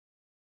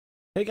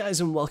Hey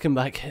guys, and welcome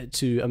back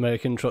to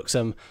American Truck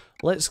Sim.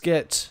 Let's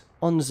get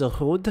on the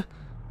road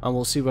and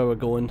we'll see where we're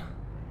going.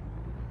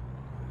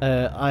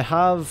 I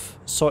have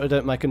sorted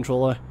out my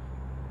controller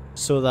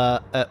so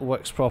that it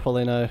works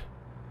properly now.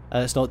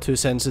 It's not too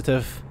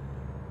sensitive.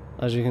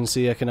 As you can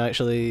see, I can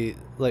actually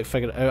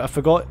figure it out. I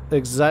forgot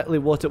exactly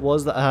what it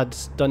was that I had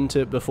done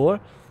to it before,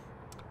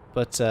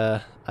 but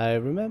I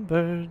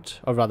remembered,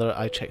 or rather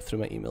I checked through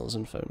my emails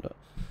and found it.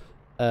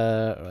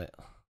 Right.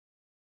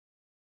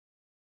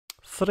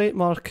 Freight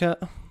market.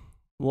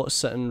 What's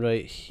sitting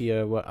right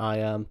here where I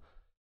am?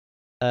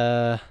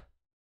 For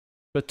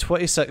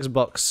 26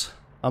 bucks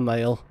a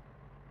mile.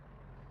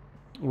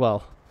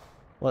 Well,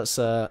 let's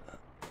there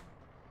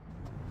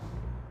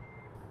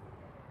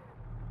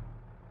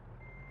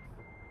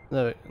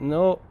we,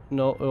 no, we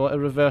want to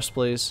reverse,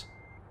 please.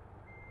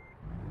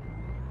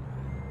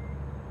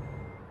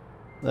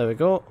 There we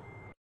go.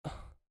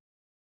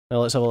 Now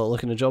let's have a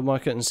look in the job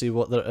market and see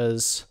what there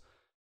is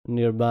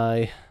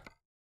nearby.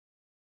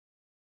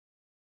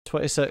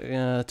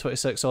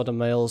 26 odd a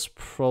miles,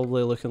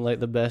 probably looking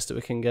like the best that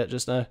we can get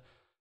just now.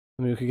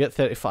 I mean, we could get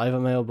 35 a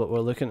mile, but we're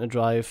looking to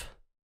drive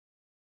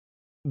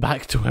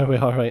back to where we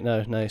are right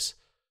now. Nice.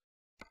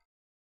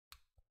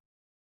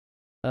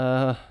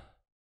 Yeah,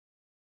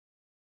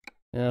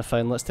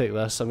 fine, let's take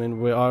this. I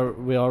mean, we are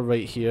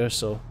right here,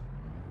 so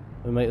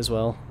we might as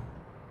well.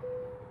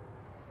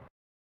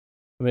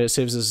 I mean, it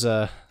saves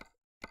us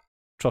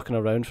trucking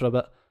around for a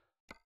bit.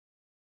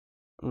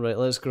 Right,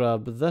 let's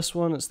grab this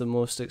one. It's the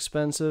most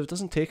expensive.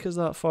 Doesn't take us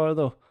that far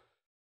though.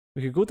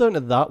 We could go down to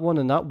that one,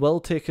 and that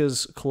will take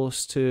us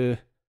close to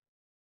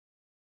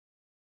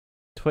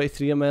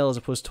 23 a mile as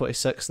opposed to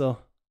 26 though.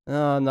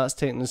 And that's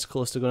taking us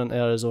close to going into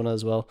Arizona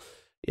as well.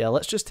 Yeah,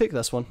 let's just take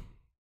this one.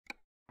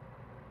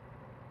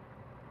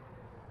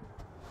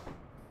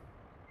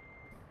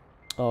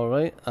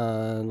 Alright,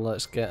 and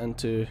let's get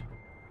into...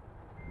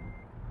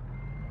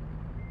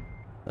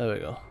 There we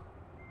go.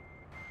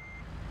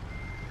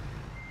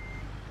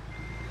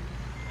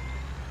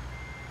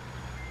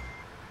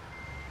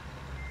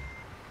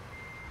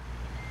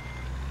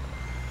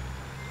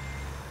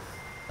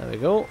 There we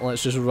go,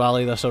 let's just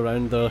rally this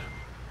around their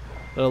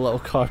little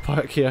car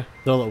park here.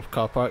 Their little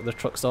car park, their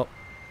truck stop.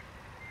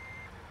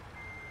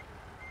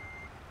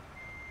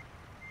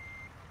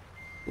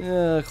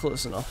 Yeah,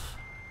 close enough.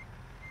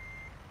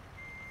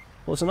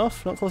 Close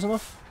enough? Not close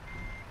enough?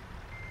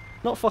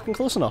 Not fucking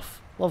close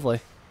enough. Lovely.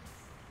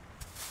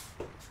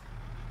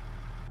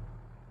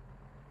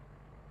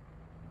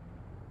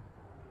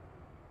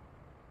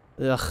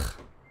 Ugh.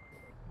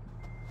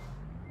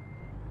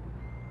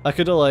 I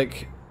could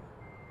have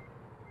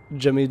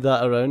jimmied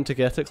that around to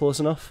get it close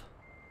enough.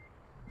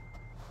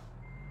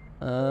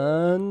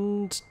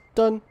 And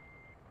done.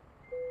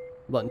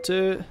 Button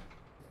 2.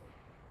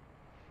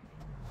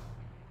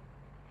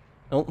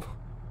 Nope.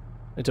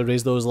 Need to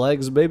raise those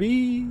legs,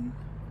 baby.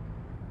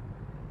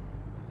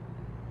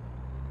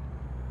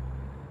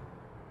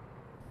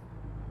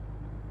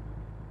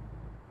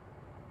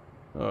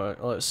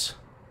 Alright, let's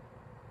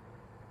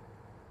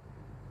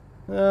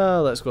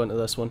go into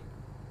this one.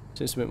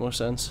 Seems to make more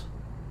sense.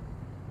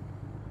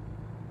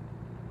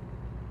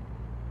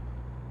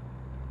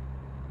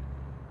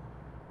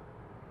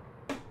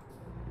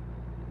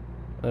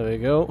 There we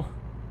go.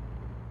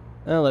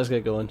 And let's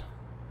get going.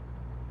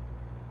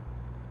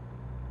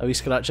 A wee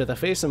scratch at the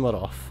face and we're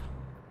off.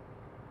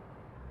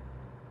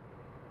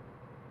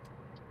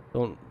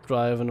 Don't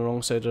drive on the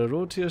wrong side of the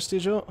road here,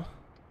 Stejo.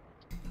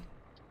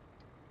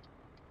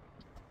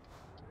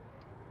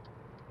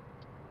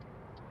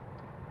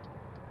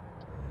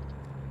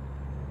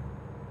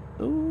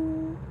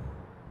 Ooh.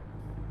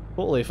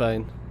 Totally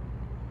fine.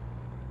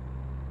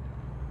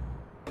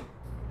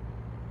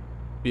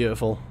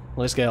 Beautiful.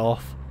 Let's get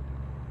off.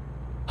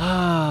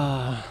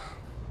 Ah.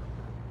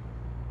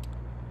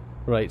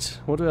 Right,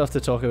 what do we have to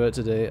talk about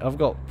today? I've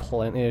got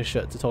plenty of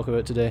shit to talk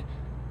about today.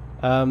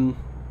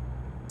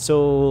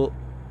 So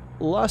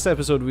last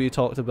episode we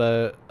talked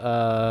about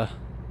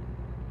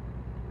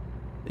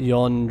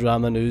Yawn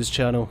Drama News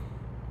channel.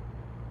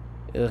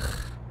 Ugh.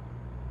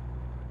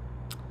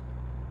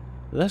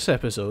 This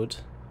episode,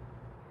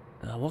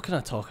 what can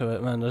I talk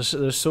about, man?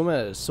 There's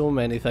so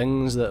many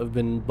things that have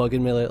been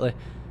bugging me lately.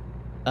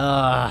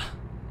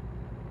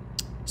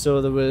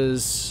 So there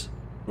was...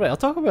 Right, I'll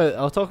talk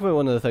about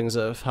one of the things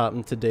that have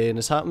happened today, and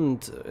it's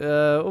happened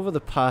over the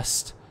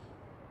past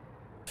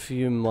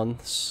few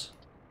months.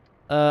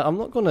 I'm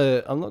not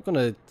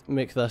gonna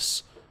make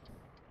this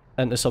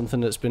into something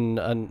that's been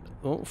an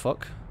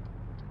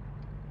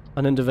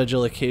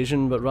individual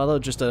occasion, but rather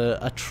just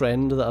a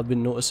trend that I've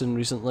been noticing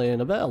recently,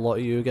 and I bet a lot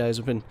of you guys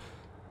have been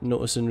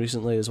noticing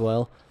recently as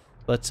well.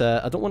 But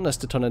I don't want this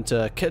to turn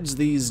into a kids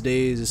these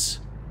days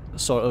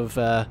sort of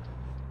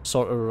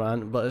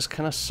rant, but it's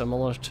kind of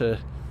similar to...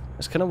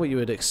 It's kind of what you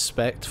would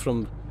expect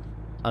from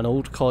an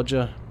old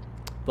codger,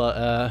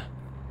 but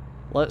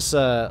let's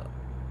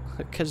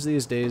kids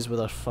these days with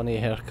their funny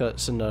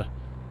haircuts and their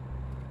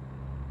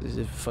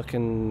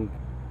fucking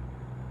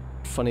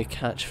funny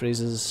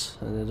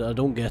catchphrases, and I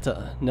don't get it.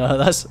 No,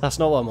 that's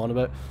not what I'm on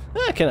about.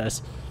 It kind of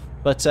is,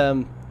 but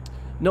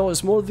no,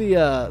 it's more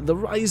the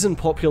rise in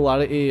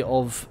popularity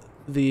of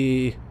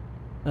the.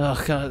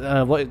 Oh God,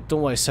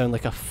 don't want to sound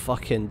like a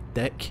fucking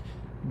dick,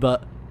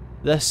 but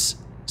this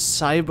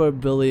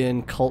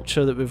cyberbullying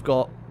culture that we've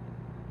got.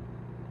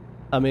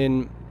 I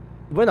mean,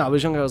 when I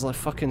was younger, I was like,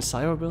 fucking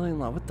cyberbullying?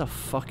 Like, what the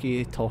fuck are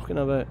you talking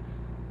about?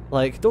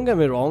 Like, don't get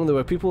me wrong, there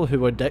were people who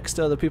were dicks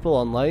to other people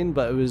online,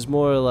 but it was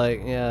more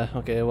like, yeah,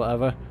 okay,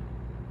 whatever.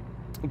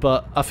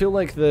 But I feel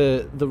like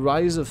the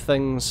rise of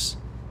things,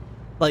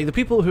 like, the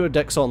people who are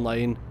dicks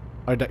online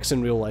are dicks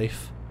in real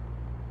life.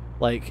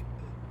 Like,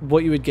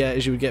 what you would get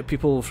is you would get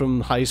people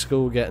from high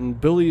school getting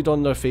bullied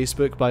on their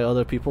Facebook by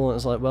other people, and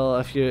it's like, well,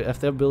 if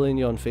they're bullying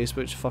you on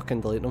Facebook, just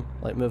fucking delete them.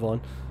 Like, move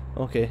on.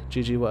 Okay,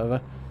 GG,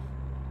 whatever.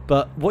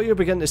 But what you're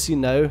beginning to see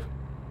now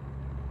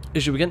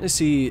is you begin to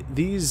see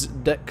these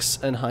dicks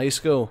in high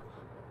school.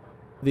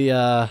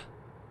 The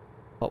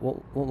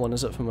what one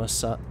is it from a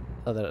sat?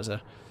 Oh, there it is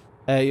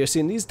there. You're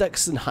seeing these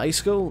dicks in high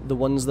school, the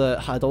ones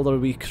that had all their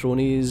wee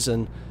cronies,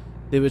 and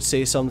they would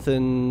say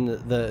something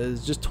that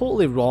is just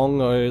totally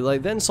wrong, or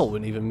like the insult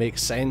wouldn't even make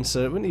sense,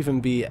 or it wouldn't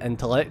even be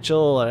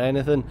intellectual or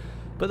anything.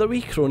 But their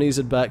wee cronies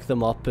would back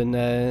them up, and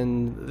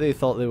then they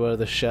thought they were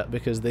the shit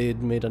because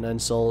they'd made an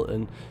insult,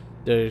 and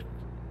their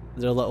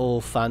little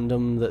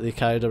fandom that they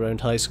carried around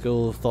high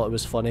school thought it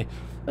was funny.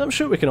 And I'm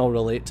sure we can all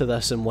relate to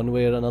this in one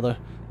way or another,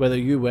 whether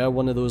you were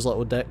one of those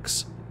little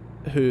dicks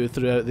who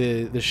threw out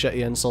the shitty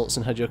insults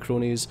and had your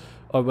cronies,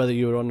 or whether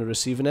you were on the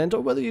receiving end,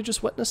 or whether you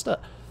just witnessed it.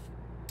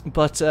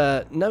 But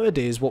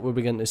nowadays what we're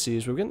beginning to see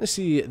is we're beginning to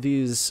see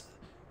these,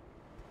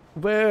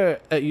 where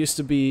it used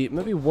to be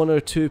maybe one or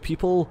two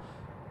people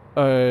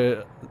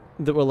that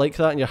were like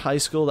that in your high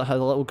school, that had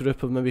a little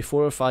group of maybe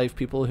 4 or 5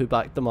 people who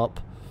backed them up.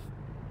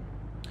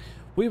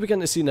 What you begin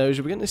to see now is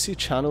you begin to see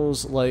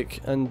channels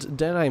like, and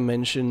dare I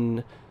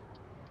mention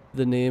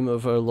the name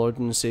of our Lord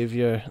and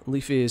Saviour,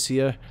 Leafy is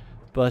here,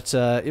 but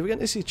you begin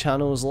to see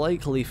channels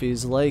like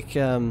Leafy's, like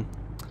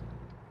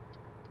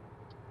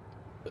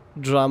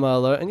Drama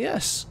Alert, and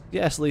yes,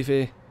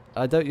 Leafy,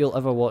 I doubt you'll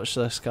ever watch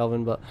this,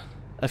 Calvin, but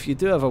if you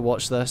do ever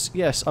watch this,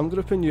 yes, I'm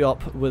grouping you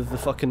up with the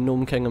fucking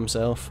Gnome King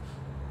himself,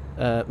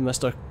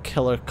 Mr.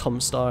 Killer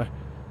Cumstar.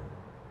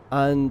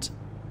 And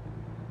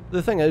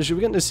the thing is, you're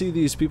beginning to see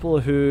these people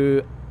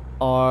who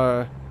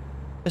are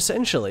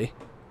essentially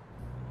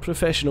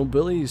professional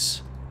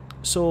bullies.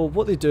 So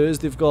what they do is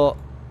they've got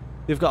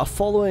a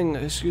following.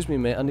 Excuse me,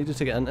 mate. I needed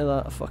to get into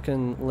that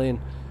fucking lane.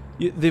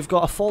 They've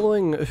got a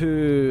following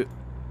who,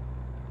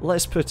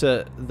 let's put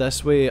it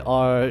this way,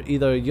 are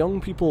either young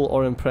people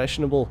or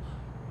impressionable.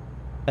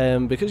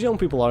 Because young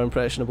people are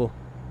impressionable,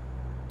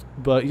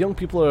 but young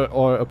people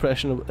are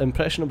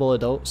impressionable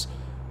adults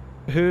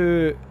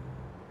who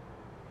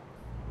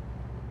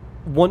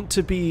want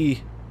to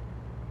be,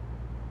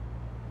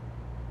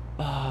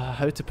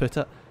 how to put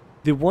it,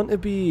 they want to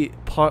be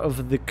part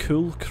of the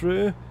cool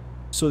crew,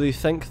 so they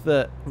think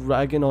that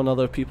ragging on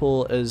other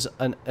people is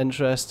an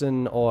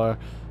interesting or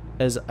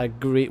is a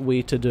great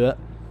way to do it.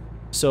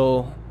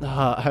 So,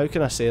 how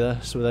can I say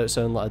this without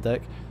sounding like a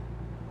dick?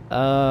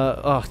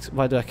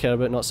 Why do I care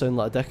about not sounding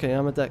like a dick? I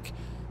am a dick.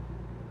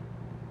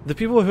 The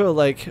people who are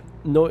like,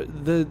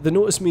 the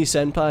Notice Me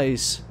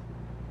Senpais,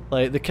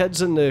 like the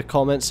kids in the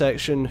comment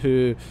section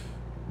who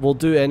will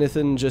do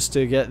anything just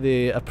to get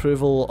the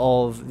approval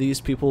of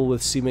these people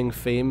with seeming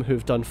fame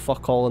who've done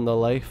fuck all in their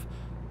life.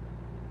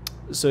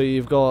 So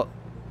you've got,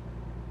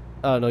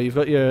 I don't know, you've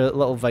got your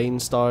little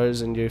Vine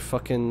stars and your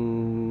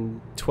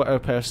fucking Twitter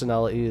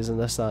personalities and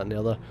this, that and the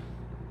other.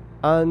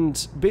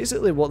 And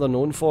basically what they're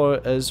known for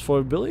is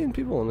for bullying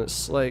people, and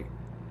it's like,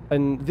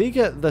 and they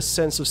get this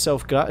sense of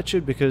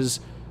self-gratitude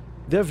because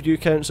their view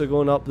counts are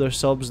going up, their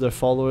subs, their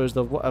followers,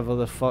 their whatever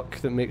the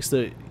fuck that makes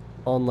their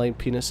online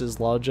penises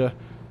larger.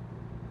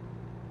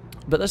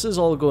 But this is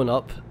all going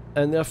up,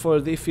 and therefore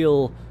they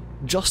feel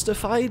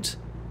justified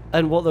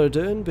in what they're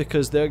doing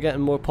because they're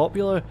getting more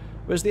popular.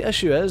 Whereas the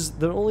issue is,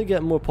 they're only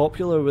getting more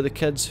popular with the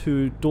kids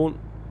who don't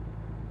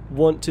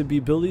want to be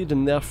bullied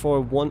and therefore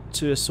want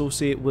to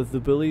associate with the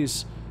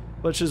bullies.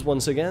 Which is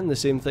once again the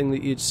same thing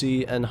that you'd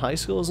see in high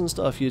schools and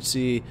stuff. You'd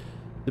see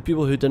the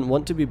people who didn't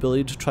want to be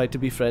bullied try to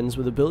be friends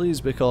with the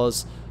bullies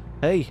because,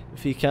 hey,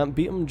 if you can't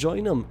beat them,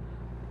 join them.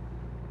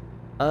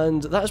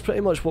 And that's pretty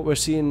much what we're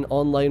seeing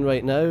online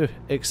right now,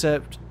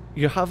 except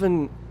you're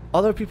having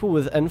other people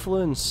with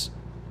influence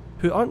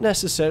who aren't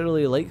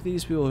necessarily like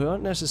these people, who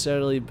aren't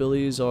necessarily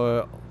bullies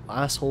or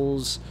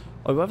assholes,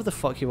 or whatever the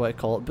fuck you want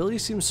to call it.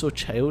 Bullies seems so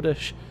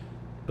childish,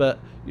 but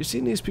you're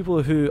seeing these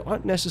people who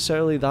aren't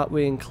necessarily that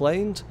way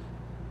inclined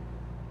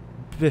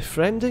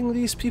befriending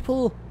these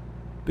people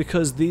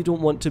because they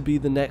don't want to be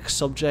the next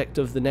subject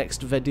of the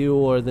next video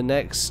or the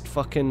next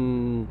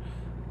fucking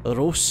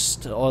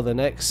roast or the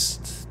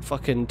next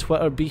fucking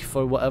Twitter beef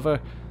or whatever.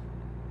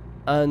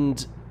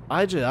 And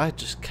I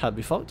just can't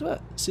be fucked with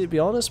it. See, to be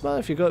honest, man,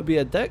 if you got to be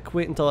a dick,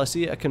 wait until I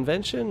see you at a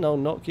convention, I'll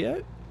knock you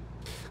out.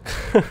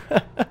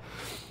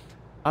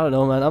 I don't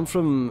know, man, I'm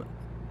from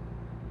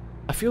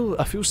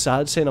I feel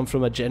sad saying I'm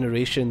from a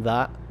generation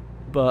that,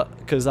 but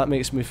because that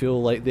makes me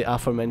feel like the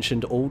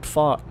aforementioned old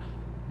fart.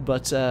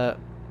 But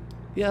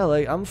yeah,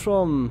 like I'm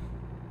from.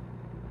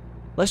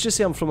 Let's just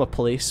say I'm from a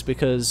place,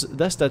 because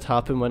this did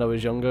happen when I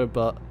was younger,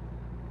 but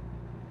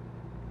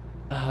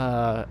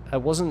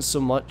it wasn't so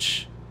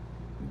much.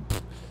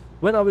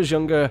 When I was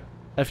younger,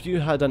 if you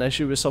had an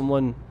issue with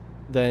someone,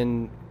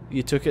 then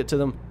you took it to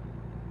them.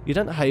 You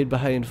didn't hide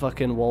behind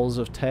fucking walls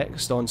of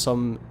text on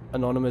some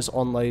anonymous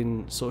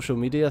online social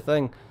media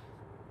thing.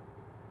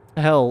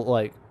 Hell,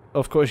 like,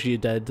 of course you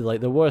did. Like,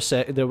 there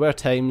were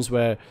times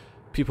where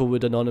people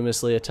would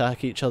anonymously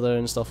attack each other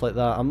and stuff like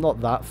that. I'm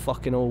not that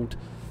fucking old.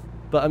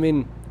 But I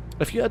mean,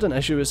 if you had an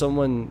issue with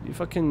someone,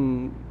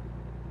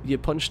 you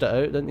punched it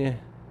out, didn't you?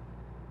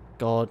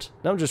 God.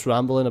 Now I'm just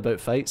rambling about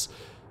fights.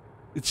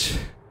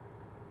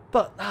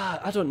 But,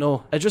 I don't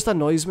know. It just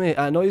annoys me. It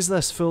annoys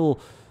this full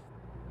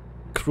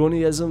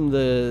cronyism,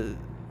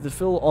 the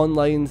full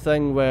online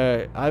thing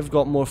where I've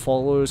got more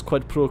followers,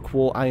 quid pro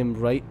quo, I am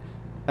right.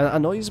 And it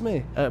annoys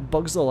me. It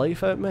bugs the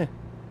life out of me.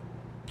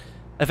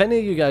 If any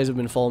of you guys have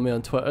been following me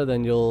on Twitter,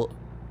 then you'll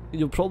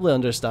probably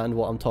understand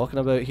what I'm talking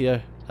about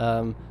here.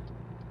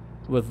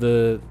 With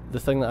the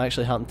thing that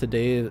actually happened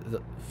today,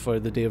 for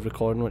the day of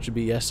recording, which would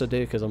be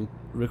yesterday, because I'm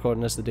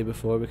recording this the day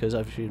before, because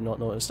if you've not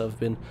noticed, I've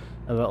been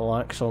a bit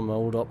lax on my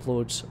old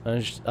uploads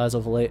as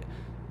of late,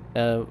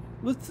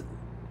 with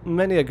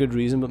many a good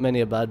reason, but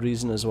many a bad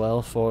reason as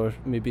well for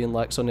me being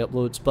lax on the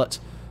uploads, but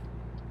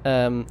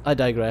I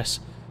digress.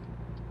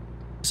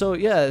 So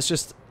yeah, it's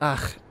just,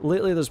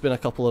 lately there's been a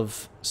couple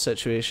of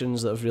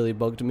situations that have really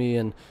bugged me,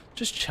 and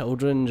just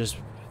children just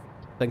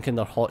thinking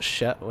they're hot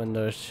shit when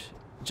they're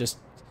just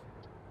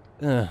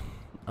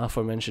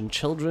aforementioned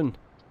children.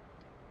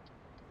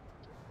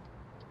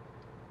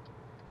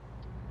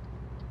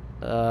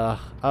 I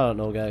don't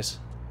know, guys.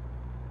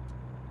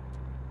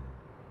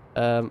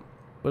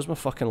 Where's my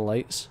fucking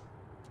lights?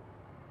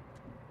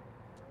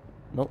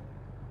 Nope.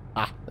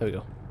 Ah, there we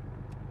go.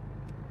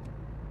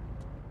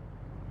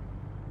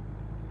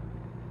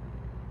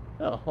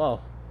 Oh,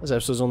 wow. This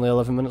episode's only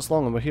 11 minutes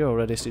long and we're here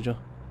already, Stejo.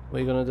 What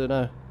are you gonna do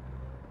now?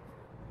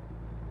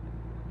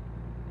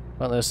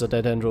 Apparently this is a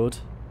dead-end road.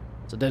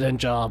 It's a dead-end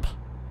job.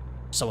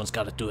 Someone's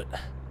gotta do it.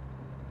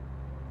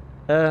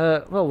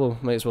 Well, we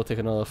might as well take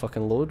another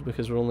fucking load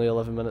because we're only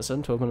 11 minutes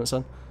in, 12 minutes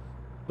in.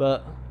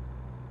 But,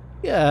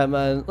 yeah,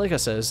 man, like I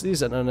says, the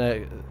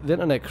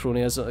internet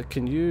cronies,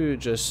 can you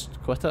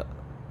just quit it?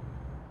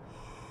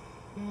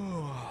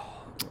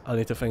 I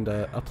need to find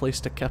a place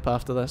to kip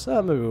after this.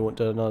 Maybe we won't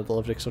do another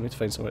delivery because I need to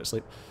find somewhere to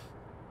sleep.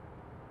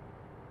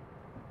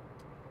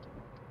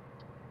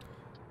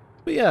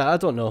 But yeah, I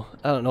don't know,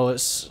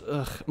 it's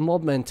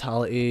mob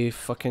mentality,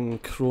 fucking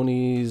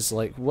cronies,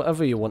 like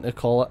whatever you want to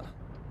call it.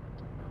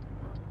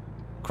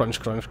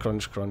 Crunch, crunch,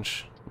 crunch,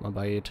 crunch, my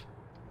bad.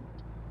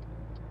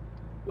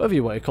 Whatever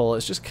you want to call it,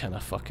 it's just kind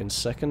of fucking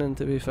sickening,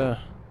 to be fair.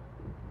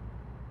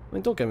 I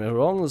mean, don't get me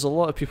wrong, there's a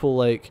lot of people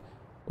like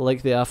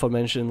the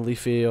aforementioned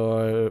Leafy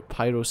or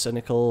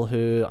Pyrocynical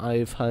who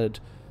I've had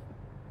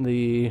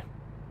the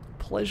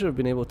pleasure of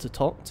being able to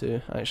talk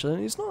to, actually,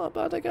 and he's not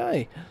that bad a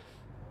guy.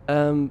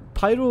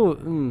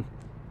 Pyro,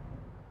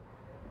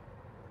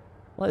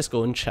 let's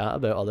go and chat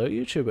about other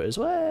YouTubers.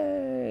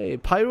 Way!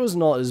 Pyro's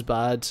not as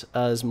bad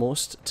as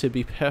most, to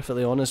be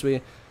perfectly honest with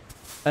you.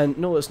 And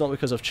no, it's not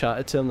because I've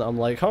chatted to him that I'm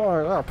like,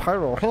 oh,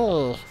 Pyro,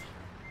 hey.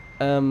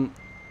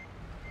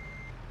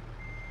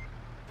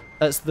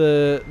 It's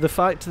the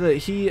fact that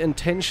he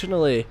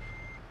intentionally...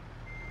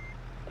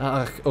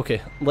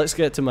 okay, let's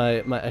get to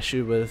my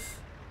issue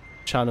with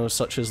channels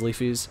such as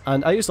Leafy's.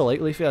 And I used to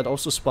like Leafy. I'd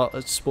also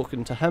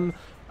spoken to him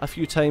a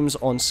few times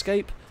on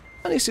Skype,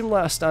 and he seemed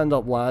like a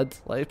stand-up lad.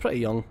 Like, pretty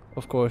young,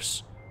 of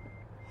course.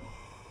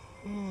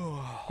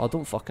 Oh,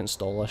 don't fucking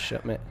stall this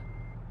shit, mate.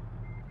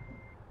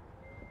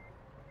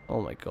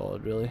 Oh my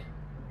god, really?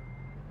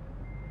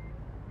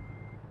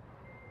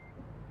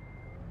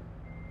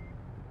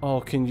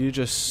 Oh, can you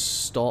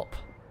just stop?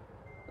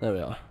 There we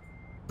are.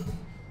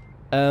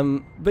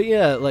 But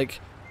yeah,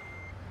 like,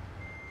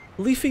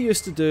 Leafy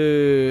used to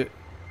do...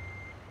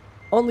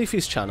 On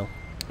Leafy's channel,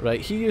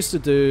 right, he used to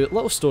do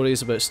little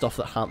stories about stuff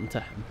that happened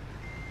to him.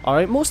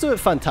 Alright, most of it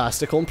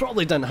fantastical, and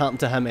probably didn't happen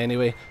to him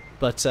anyway,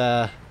 but,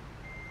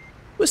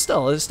 it's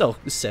still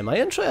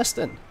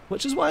semi-interesting,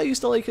 which is why I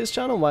used to like his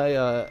channel, why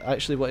I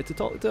actually wanted to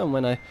talk to him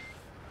when I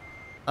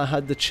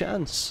had the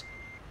chance.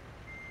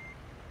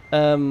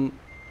 And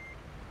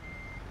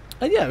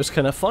yeah, it was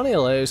kind of funny,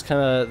 like, it was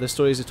kind of, the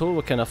stories he told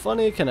were kind of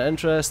funny, kind of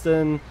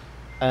interesting,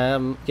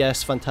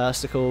 yes,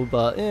 fantastical,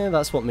 but yeah,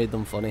 that's what made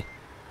them funny.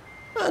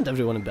 And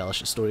everyone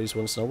embellishes stories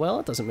once in a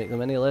while, it doesn't make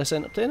them any less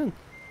entertaining.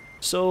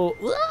 So,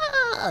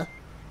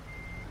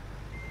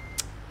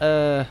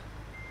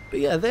 but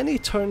yeah, then he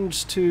turned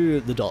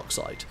to the dark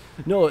side.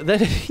 No, then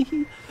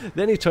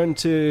he turned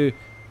to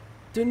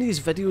doing these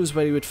videos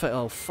where he would find,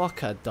 oh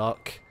fuck a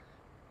duck,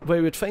 where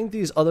he would find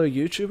these other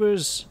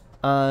YouTubers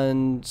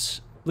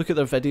and look at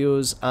their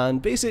videos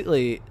and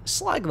basically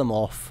slag them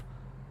off.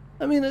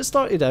 I mean, it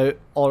started out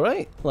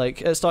alright.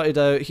 Like, it started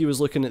out, he was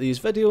looking at these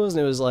videos and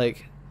he was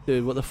like,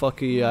 dude, what the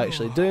fuck are you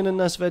actually doing in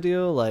this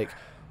video? Like,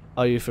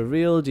 are you for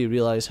real? Do you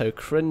realise how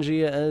cringy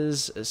it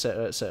is?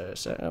 Etc, etc,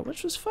 etc.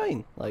 Which was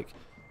fine. Like,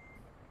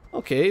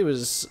 okay, he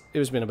was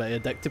being a bit of a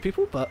dick to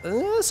people, but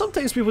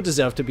sometimes people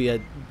deserve to be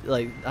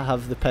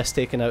have the piss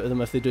taken out of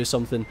them if they do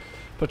something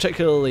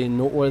particularly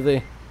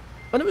noteworthy.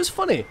 And it was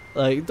funny.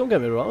 Like, don't get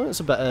me wrong, it's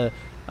a bit of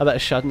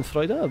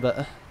Schadenfreude, a bit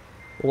of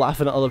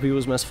laughing at other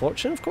people's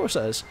misfortune. Of course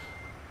it is.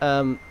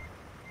 But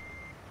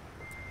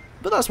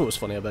that's what was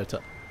funny about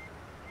it.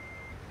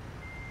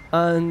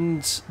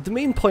 And the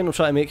main point I'm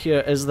trying to make here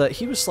is that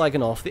he was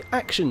slagging off the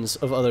actions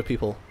of other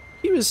people.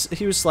 He was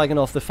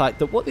slagging off the fact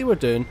that what they were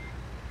doing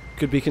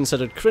could be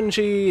considered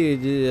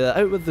cringy,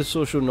 out with the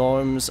social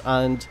norms,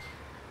 and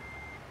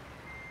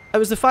it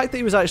was the fact that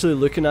he was actually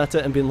looking at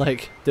it and being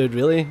like, dude,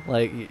 really?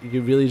 Like,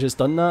 you really just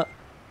done that?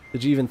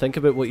 Did you even think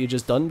about what you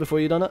just done before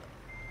you done it?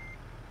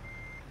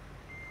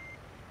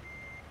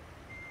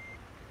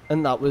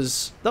 And that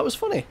was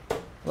funny.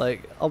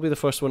 Like, I'll be the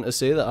first one to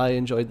say that I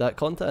enjoyed that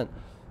content.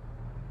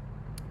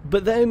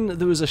 But then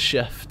there was a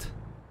shift,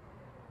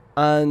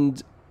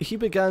 and he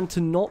began to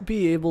not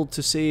be able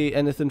to say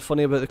anything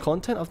funny about the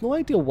content. I've no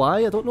idea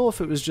why. I don't know if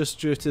it was just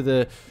due to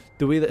the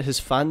way that his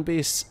fan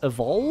base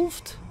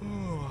evolved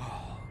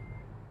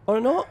or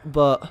not,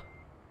 but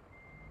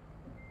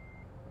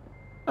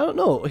I don't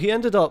know. He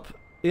ended up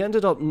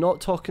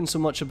not talking so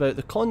much about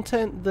the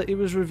content that he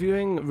was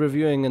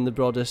reviewing in the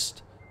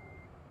broadest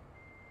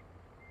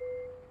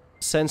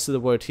sense of the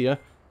word here,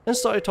 and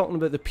started talking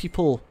about the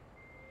people.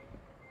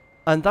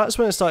 And that's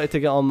when I started to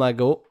get on my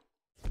goat.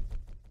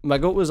 My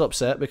goat was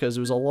upset because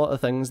there was a lot of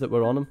things that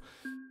were on him,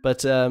 but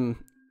that's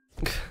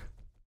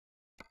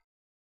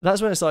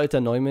when it started to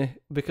annoy me,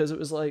 because it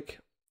was like,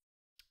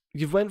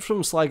 you've went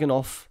from slagging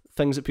off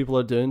things that people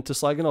are doing to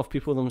slagging off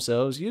people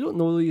themselves. You don't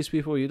know these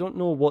people, you don't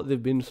know what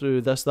they've been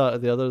through, this, that, or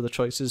the other, the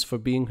choices for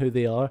being who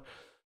they are,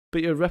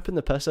 but you're ripping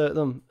the piss out of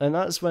them. And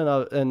that's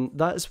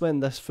when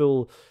this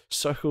full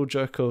circle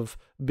jerk of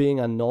being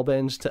a knob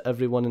end to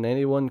everyone and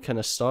anyone kind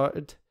of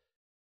started.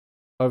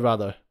 Or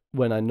rather,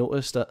 when I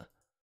noticed it.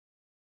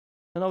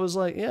 And I was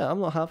like, yeah, I'm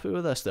not happy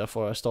with this,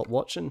 therefore I stopped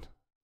watching.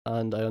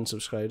 And I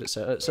unsubscribed,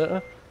 etc,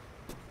 etc.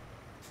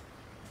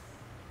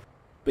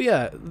 But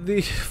yeah, the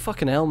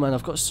fucking hell, man,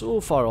 I've got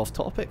so far off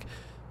topic.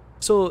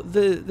 So,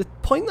 the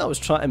point that I was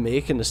trying to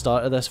make in the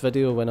start of this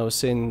video when I was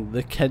saying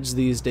the kids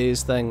these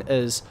days thing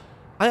is,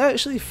 I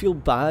actually feel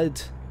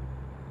bad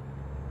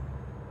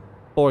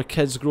for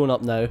kids growing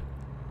up now.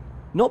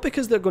 Not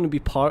because they're going to be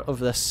part of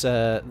this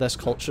this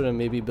culture and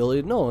maybe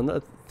bullied.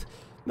 No,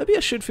 maybe I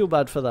should feel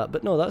bad for that,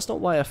 but no, that's not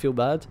why I feel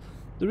bad.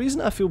 The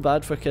reason I feel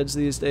bad for kids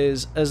these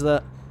days is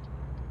that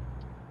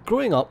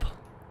growing up,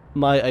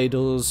 my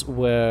idols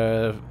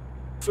were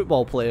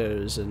football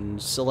players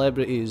and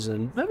celebrities,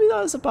 and maybe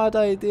that's a bad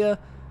idea.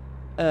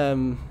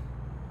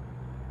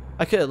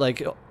 I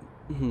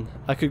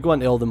could go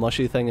into all the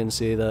mushy thing and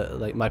say that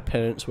like my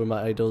parents were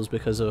my idols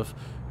because of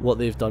what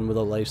they've done with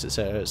their lives,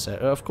 etc,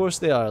 etc. Of course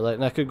they are, like,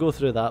 and I could go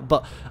through that,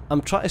 but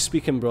I'm trying to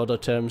speak in broader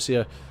terms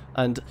here.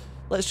 And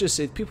let's just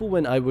say people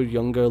when I were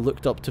younger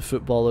looked up to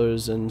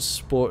footballers and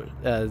sports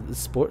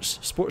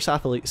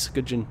athletes,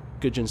 good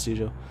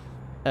studio,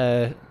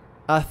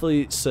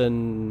 athletes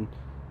and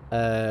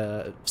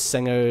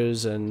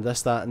singers and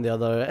this, that and the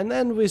other, and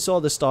then we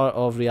saw the start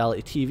of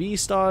reality TV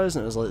stars,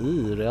 and it was like,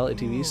 ooh,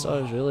 reality TV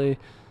stars, really?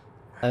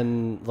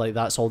 And like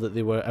that's all that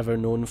they were ever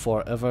known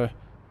for, ever.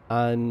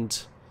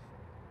 And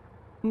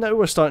now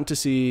we're starting to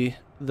see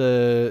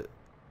the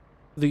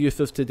youth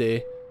of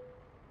today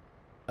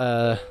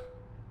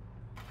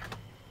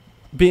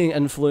being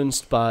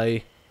influenced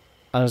by,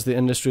 as the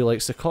industry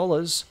likes to call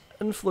us,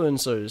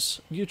 influencers,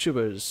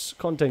 YouTubers,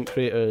 content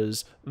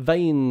creators,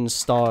 Vine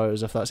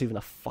stars, if that's even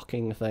a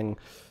fucking thing.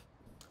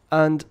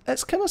 And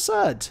it's kind of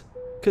sad,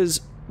 because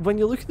when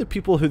you look at the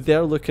people who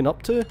they're looking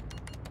up to,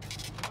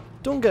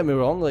 don't get me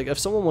wrong, like if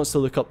someone wants to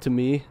look up to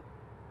me,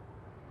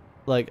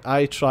 like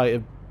I try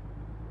to,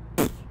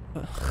 I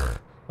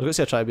was gonna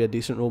say I try to be a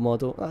decent role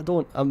model. I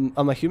don't.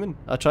 I'm a human.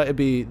 I try to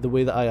be the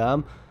way that I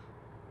am.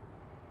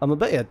 I'm a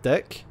bit of a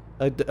dick.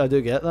 I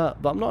do get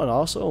that, but I'm not an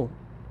arsehole.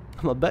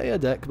 I'm a bit of a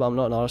dick, but I'm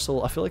not an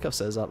arsehole. I feel like I've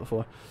said that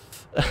before.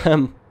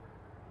 I'm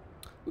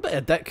a bit of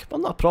a dick, but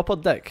I'm not a proper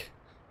dick.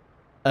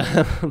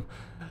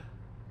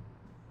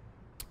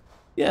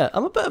 Yeah,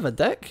 I'm a bit of a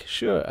dick.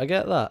 Sure, I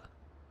get that,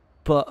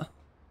 but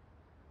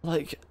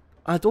like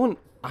I don't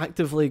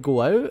actively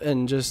go out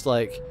and just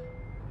like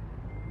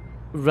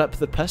rip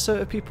the piss out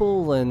of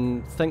people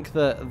and think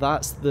that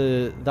that's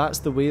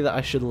the way that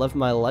I should live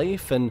my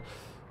life and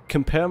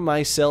compare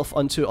myself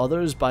unto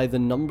others by the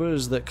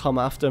numbers that come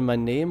after my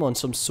name on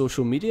some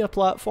social media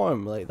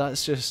platform. Like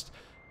that's just,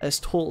 it's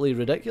totally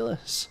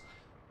ridiculous.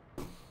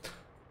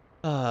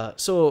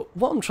 So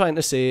what I'm trying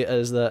to say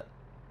is that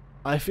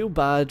I feel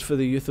bad for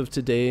the youth of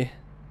today,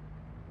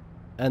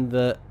 and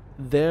that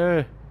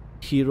their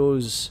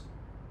heroes,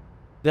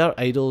 their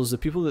idols, the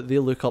people that they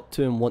look up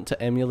to and want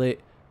to emulate,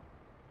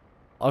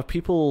 are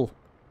people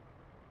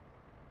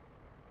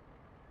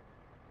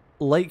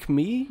like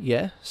me,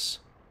 yes.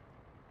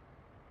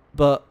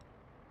 But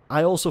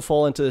I also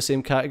fall into the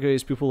same category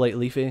as people like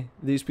Leafy.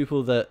 These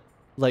people that,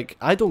 like,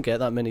 I don't get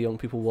that many young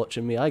people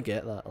watching me. I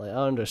get that. Like,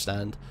 I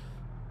understand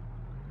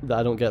that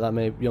I don't get that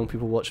many young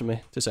people watching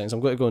me. 2 seconds. I'm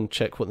going to go and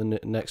check what the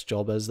next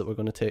job is that we're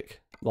going to take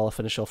while I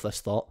finish off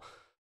this thought.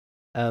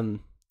 I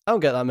don't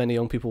get that many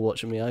young people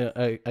watching me.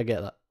 I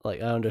get that.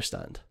 Like, I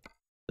understand.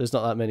 There's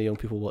not that many young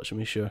people watching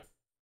me, sure.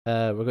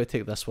 We're going to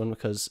take this one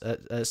because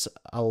it's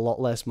a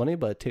lot less money,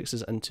 but it takes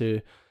us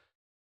into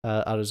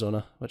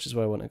Arizona, which is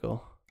where I want to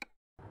go.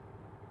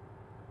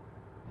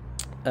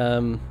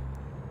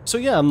 So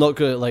yeah, I'm not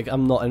good. Like,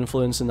 I'm not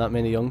influencing that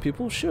many young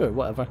people. Sure,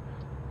 whatever.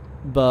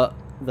 But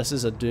this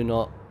is a do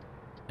not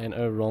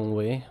enter wrong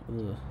way.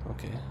 Ugh,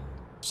 okay.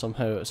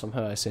 Somehow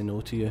I say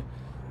no to you.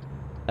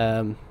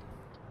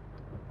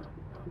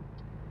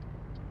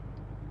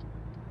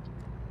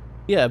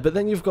 Yeah, but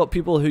then you've got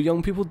people who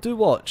young people do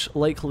watch,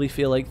 like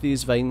Leafy, like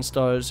these Vine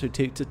stars who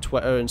take to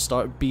Twitter and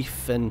start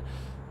beef, and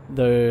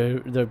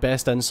their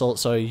best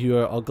insults are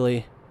 "you're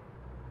ugly,"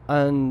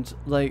 and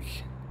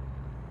like,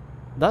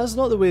 that's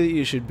not the way that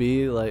you should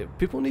be. Like,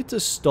 people need to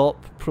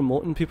stop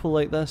promoting people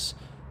like this.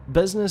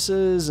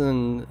 Businesses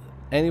and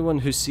anyone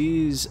who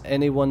sees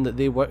anyone that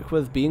they work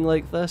with being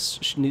like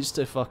this needs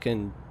to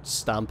fucking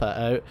stamp it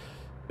out.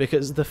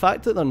 Because the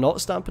fact that they're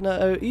not stamping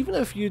it out, even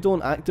if you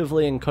don't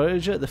actively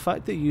encourage it, the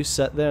fact that you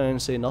sit there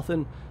and say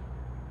nothing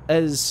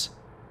is,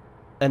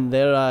 in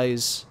their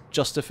eyes,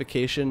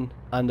 justification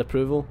and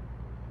approval.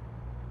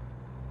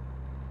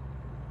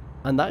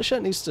 And that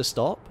shit needs to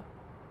stop.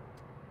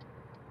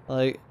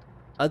 Like,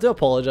 I do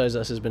apologise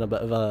this has been a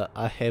bit of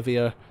a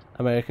heavier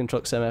American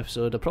Truck Sim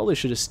episode. I probably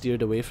should have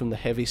steered away from the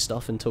heavy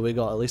stuff until we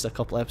got at least a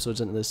couple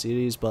episodes into the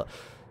series, but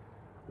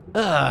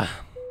why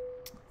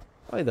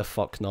the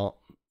fuck not?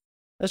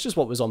 That's just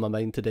what was on my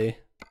mind today.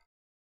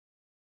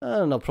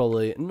 And I'll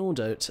probably, no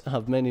doubt,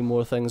 have many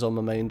more things on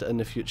my mind in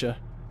the future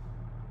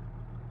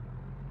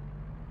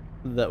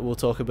that we'll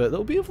talk about that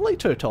will be of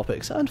lighter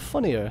topics and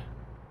funnier.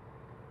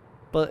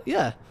 But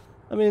yeah,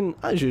 I mean,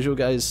 as usual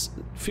guys,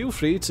 feel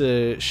free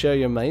to share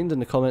your mind in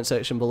the comment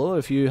section below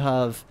if you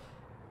have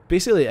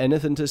basically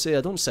anything to say.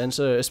 I don't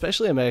censor,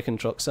 especially American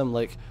Truck Sim.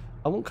 Like,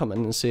 I won't come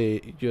in and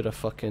say, you're a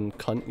fucking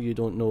cunt, you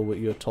don't know what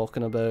you're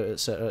talking about,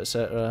 etc,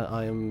 etc.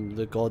 I am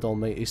the god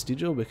almighty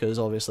Steejo, because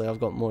obviously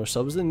I've got more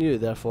subs than you,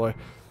 therefore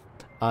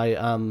I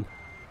am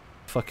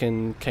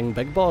fucking King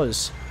Big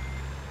Boss.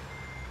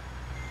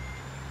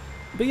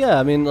 But yeah,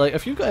 I mean, like,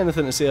 if you've got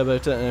anything to say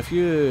about it, and if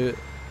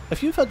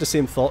you've had the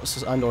same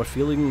thoughts and or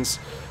feelings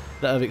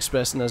that I've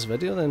expressed in this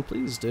video, then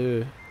please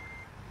do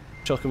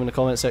chuck them in the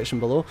comment section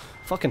below.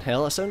 Fucking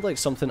hell, I sound like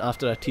something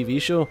after a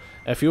TV show.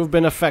 If you've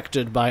been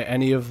affected by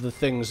any of the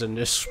things in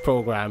this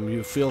program,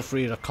 you feel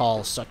free to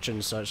call such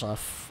and such. Like,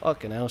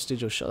 fucking hell,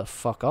 Steejo, shut the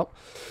fuck up.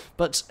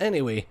 But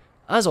anyway,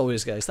 as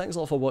always guys, thanks a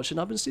lot for watching.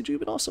 I've been Steejo,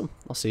 you've been awesome.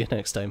 I'll see you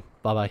next time.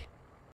 Bye bye.